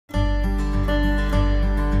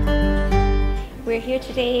We're here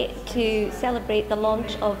today to celebrate the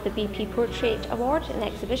launch of the BP Portrait Award, an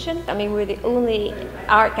exhibition. I mean, we're the only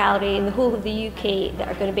art gallery in the whole of the UK that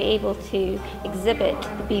are going to be able to exhibit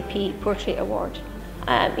the BP Portrait Award.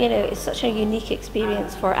 You know, it's such a unique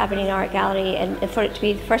experience for Aberdeen Art Gallery, and for it to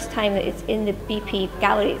be the first time that it's in the BP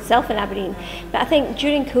gallery itself in Aberdeen. But I think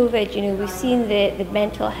during COVID, you know, we've seen the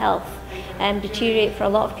mental health deteriorate for a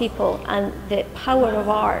lot of people, and the power of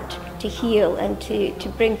art to heal and to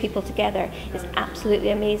bring people together is absolutely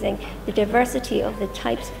amazing. The diversity of the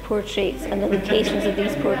types of portraits and the locations of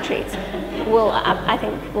these portraits I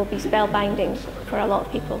think will be spellbinding for a lot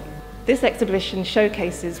of people. This exhibition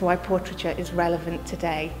showcases why portraiture is relevant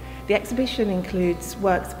today. The exhibition includes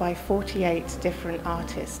works by 48 different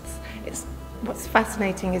artists. What's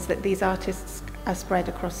fascinating is that these artists are spread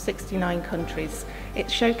across 69 countries. It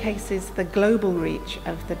showcases the global reach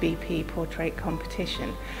of the BP Portrait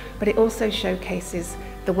competition, but it also showcases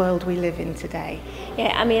the world we live in today.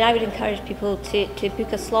 Yeah, I mean, I would encourage people to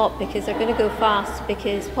book a slot, because they're going to go fast,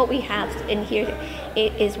 because what we have in here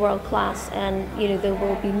is world class, and you know, there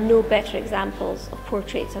will be no better examples of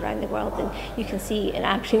portraits around the world than you can see in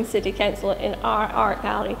Aberdeen City Council, in our art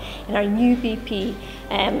gallery, in our new BP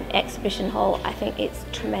exhibition hall. I think it's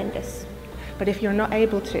tremendous. But if you're not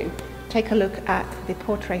able to, take a look at the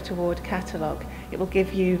Portrait Award catalogue. It will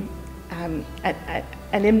give you an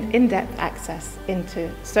in-depth access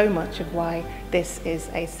into so much of why this is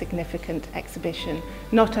a significant exhibition,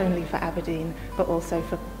 not only for Aberdeen, but also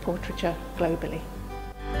for portraiture globally.